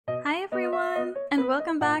and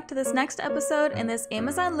welcome back to this next episode in this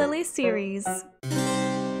Amazon Lily series.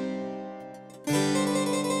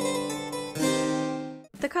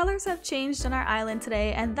 The colors have changed on our island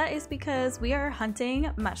today, and that is because we are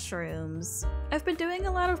hunting mushrooms. I've been doing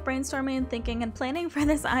a lot of brainstorming, thinking, and planning for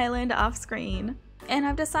this island off screen. And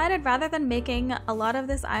I've decided rather than making a lot of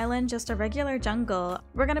this island just a regular jungle,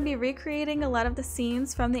 we're going to be recreating a lot of the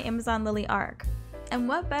scenes from the Amazon Lily arc. And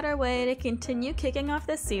what better way to continue kicking off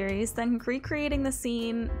this series than recreating the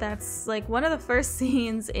scene that's like one of the first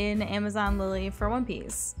scenes in Amazon Lily for One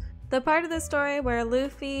Piece. The part of the story where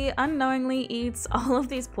Luffy unknowingly eats all of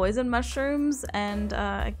these poison mushrooms and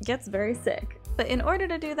gets very sick. But in order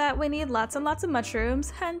to do that, we need lots and lots of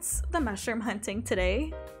mushrooms, hence the mushroom hunting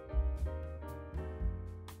today.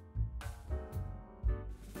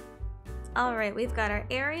 Alright, we've got our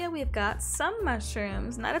area, we've got some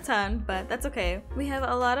mushrooms, not a ton, but that's okay. We have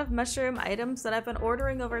a lot of mushroom items that I've been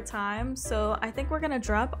ordering over time, so I think we're gonna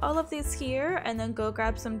drop all of these here and then go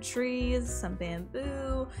grab some trees, some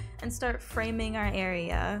bamboo, and start framing our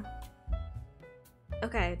area.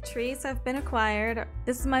 Okay, trees have been acquired.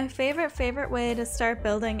 This is my favorite way to start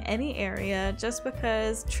building any area, just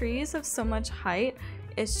because trees have so much height.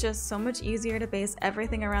 It's just so much easier to base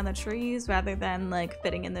everything around the trees rather than like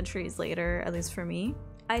fitting in the trees later, at least for me.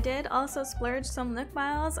 I did also splurge some Nook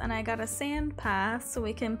Miles and I got a sand path so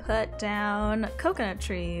we can put down coconut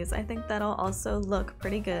trees. I think that'll also look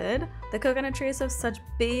pretty good. The coconut trees have such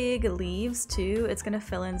big leaves too. It's gonna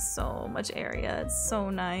fill in so much area. It's so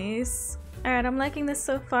nice. Alright, I'm liking this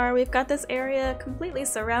so far. We've got this area completely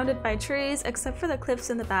surrounded by trees except for the cliffs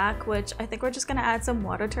in the back, which I think we're just gonna add some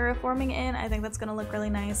water terraforming in. I think that's gonna look really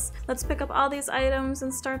nice. Let's pick up all these items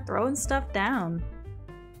and start throwing stuff down.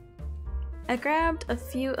 I grabbed a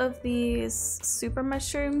few of these super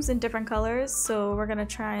mushrooms in different colors, so we're gonna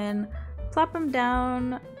try and plop them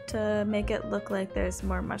down to make it look like there's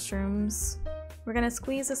more mushrooms. We're gonna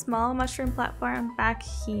squeeze a small mushroom platform back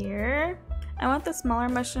here. I want the smaller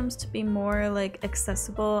mushrooms to be more like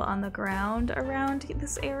accessible on the ground around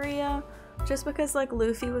this area, just because like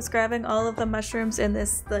Luffy was grabbing all of the mushrooms in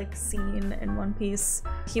this like scene in One Piece.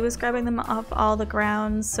 He was grabbing them off all the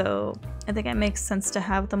ground, so I think it makes sense to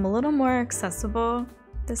have them a little more accessible.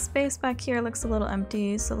 The space back here looks a little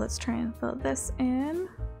empty, so let's try and fill this in.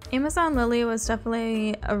 Amazon Lily was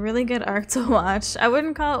definitely a really good arc to watch. I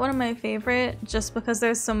wouldn't call it one of my favorite just because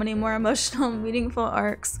there's so many more emotional, meaningful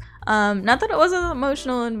arcs. Not that it wasn't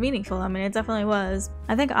emotional and meaningful, I mean it definitely was.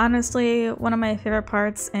 I think honestly one of my favorite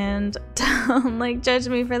parts, and don't like judge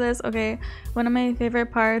me for this, okay, one of my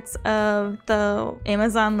favorite parts of the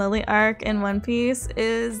Amazon Lily arc in One Piece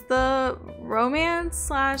is the romance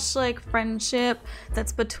slash like friendship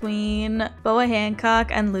that's between Boa Hancock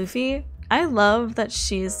and Luffy. I love that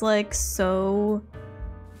she's like so,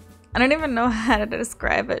 I don't even know how to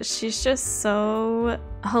describe it. She's just so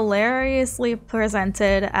hilariously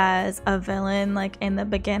presented as a villain like in the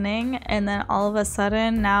beginning, and then all of a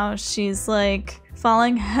sudden now she's like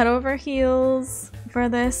falling head over heels for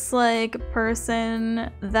this like person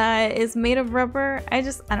that is made of rubber. I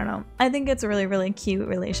don't know. I think it's a really cute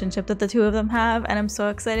relationship that the two of them have, and I'm so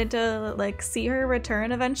excited to like see her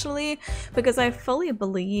return eventually because I fully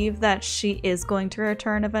believe that she is going to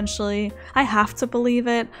return eventually. I have to believe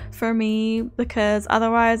it for me because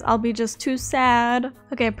otherwise I'll be just too sad.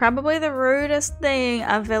 Okay, probably the rudest thing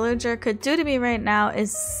a villager could do to me right now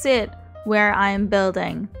is sit where I'm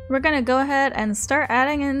building. We're gonna go ahead and start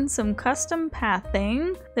adding in some custom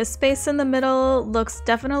pathing. The space in the middle looks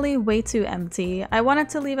definitely way too empty. I wanted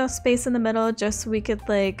to leave a space in the middle just so we could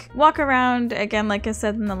like walk around. Again, like I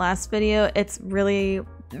said in the last video, it's really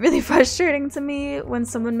frustrating to me when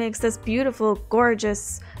someone makes this beautiful,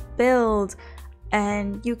 gorgeous build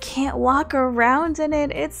and you can't walk around in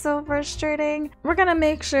it. It's so frustrating. We're gonna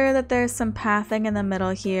make sure that there's some pathing in the middle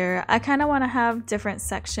here. I kind of want to have different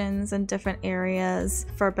sections and different areas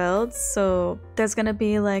for builds, so there's gonna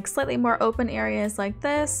be like slightly more open areas like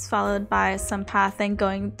this, followed by some pathing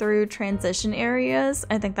going through transition areas.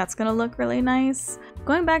 I think that's gonna look really nice.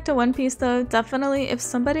 Going back to One Piece though, definitely if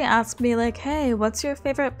somebody asked me like, hey, what's your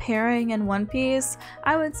favorite pairing in One Piece?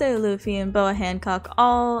 I would say Luffy and Boa Hancock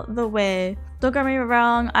all the way. Don't get me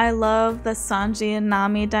wrong, I love the Sanji and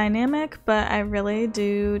Nami dynamic, but I really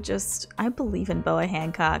do I believe in Boa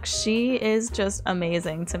Hancock. She is just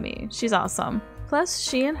amazing to me. She's awesome. Plus,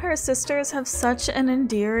 she and her sisters have such an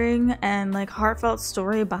endearing and like heartfelt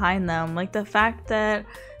story behind them. Like the fact that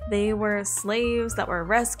they were slaves that were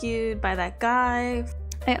rescued by that guy.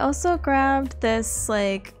 I also grabbed this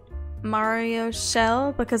like Mario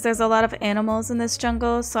shell because there's a lot of animals in this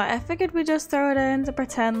jungle, so I figured we just throw it in to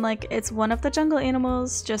pretend like it's one of the jungle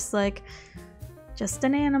animals, just like Just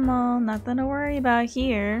an animal, nothing to worry about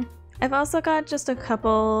here. I've also got just a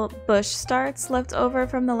couple bush starts left over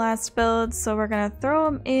from the last build, so we're gonna throw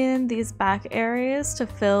them in these back areas to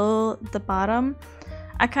fill the bottom.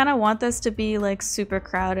 I kind of want this to be like super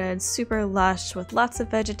crowded, super lush with lots of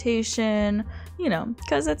vegetation, you know,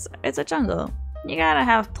 because it's a jungle. You gotta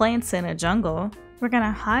have plants in a jungle. We're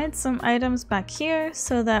gonna hide some items back here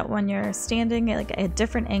so that when you're standing at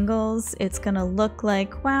different angles, it's gonna look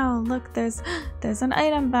like, wow, look, there's an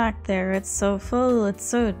item back there. It's so full, it's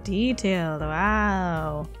so detailed,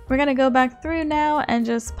 wow. We're gonna go back through now and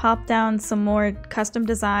just pop down some more custom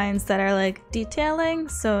designs that are like detailing,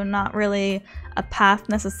 so not really a path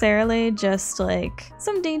necessarily, just like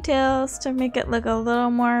some details to make it look a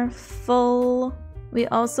little more full. We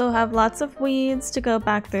also have lots of weeds to go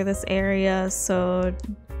back through this area, so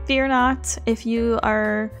fear not if you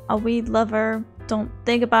are a weed lover. Don't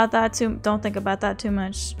think about that too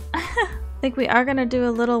much. I think we are gonna do a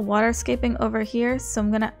little waterscaping over here, so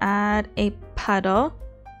I'm gonna add a puddle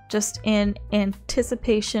just in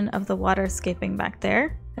anticipation of the waterscaping back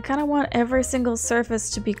there. I kind of want every single surface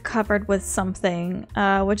to be covered with something,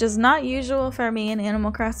 which is not usual for me in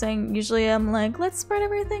Animal Crossing. Usually I'm like, let's spread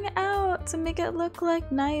everything out to make it look like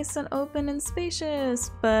nice and open and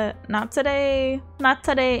spacious, but not today. Not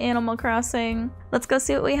today, Animal Crossing. Let's go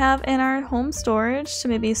see what we have in our home storage to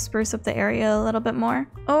maybe spruce up the area a little bit more.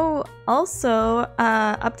 Oh, also,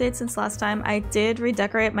 update since last time, I did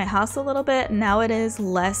redecorate my house a little bit. Now it is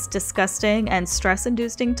less disgusting and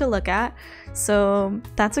stress-inducing to look at, so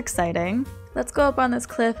that's exciting. Let's go up on this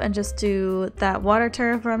cliff and just do that water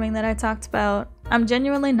terraforming that I talked about. I'm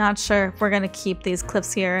genuinely not sure if we're gonna keep these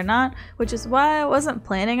cliffs here or not, which is why I wasn't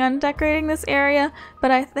planning on decorating this area,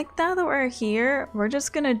 but I think now that we're here, we're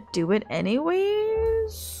just gonna do it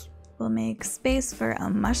anyways. We'll make space for a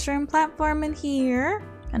mushroom platform in here,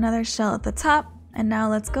 another shell at the top, and now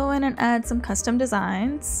let's go in and add some custom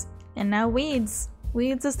designs. And now weeds.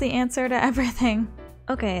 Weeds is the answer to everything.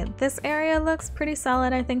 Okay, this area looks pretty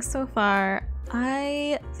solid, I think, so far.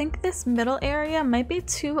 I think this middle area might be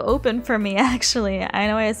too open for me, actually. I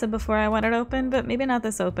know I said before I want it open, but maybe not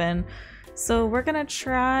this open. So we're gonna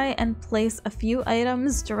try and place a few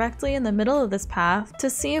items directly in the middle of this path to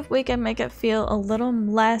see if we can make it feel a little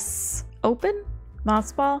less open.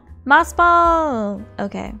 Moss ball? Moss ball!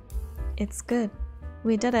 Okay, it's good.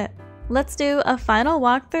 We did it. Let's do a final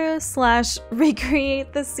walkthrough /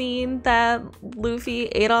 recreate the scene that Luffy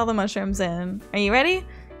ate all the mushrooms in. Are you ready?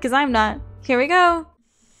 Because I'm not. Here we go!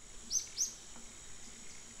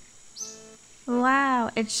 Wow,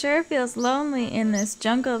 it sure feels lonely in this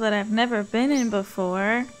jungle that I've never been in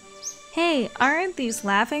before. Hey, aren't these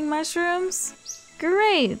laughing mushrooms?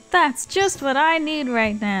 Great, that's just what I need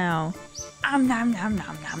right now. Nom nom nom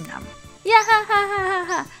nom nom nom. Yeah ha ha ha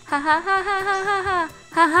ha ha ha ha ha ha ha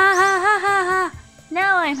ha ha ha ha ha.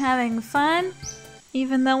 Now I'm having fun,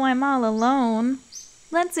 even though I'm all alone.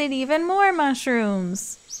 Let's eat even more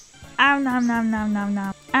mushrooms. Nom nom nom nom nom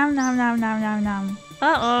nom. Nom nom nom nom nom nom.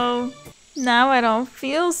 Uh-oh. Now I don't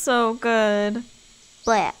feel so good.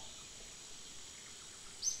 Blah.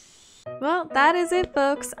 Well, that is it,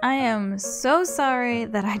 folks. I am so sorry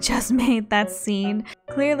that I just made that scene.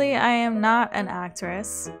 Clearly, I am not an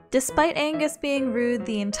actress. Despite Angus being rude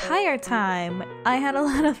the entire time, I had a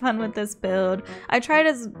lot of fun with this build. I tried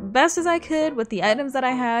as best as I could with the items that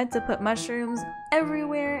I had to put mushrooms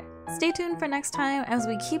everywhere. Stay tuned for next time as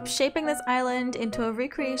we keep shaping this island into a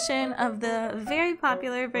recreation of the very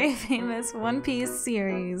popular, very famous One Piece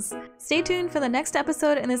series. Stay tuned for the next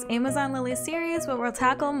episode in this Amazon Lily series where we'll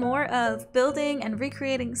tackle more of building and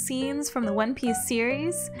recreating scenes from the One Piece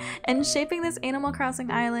series and shaping this Animal Crossing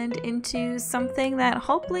island into something that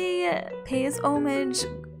hopefully pays homage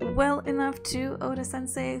well enough to Oda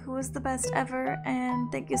Sensei, who is the best ever,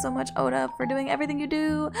 and thank you so much, Oda, for doing everything you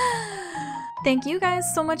do. Thank you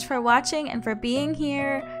guys so much for watching and for being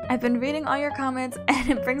here. I've been reading all your comments and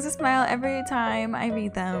it brings a smile every time I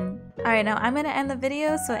read them. Alright, now I'm gonna end the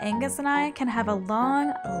video so Angus and I can have a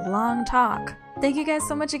long talk. Thank you guys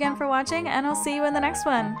so much again for watching, and I'll see you in the next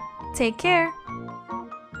one. Take care!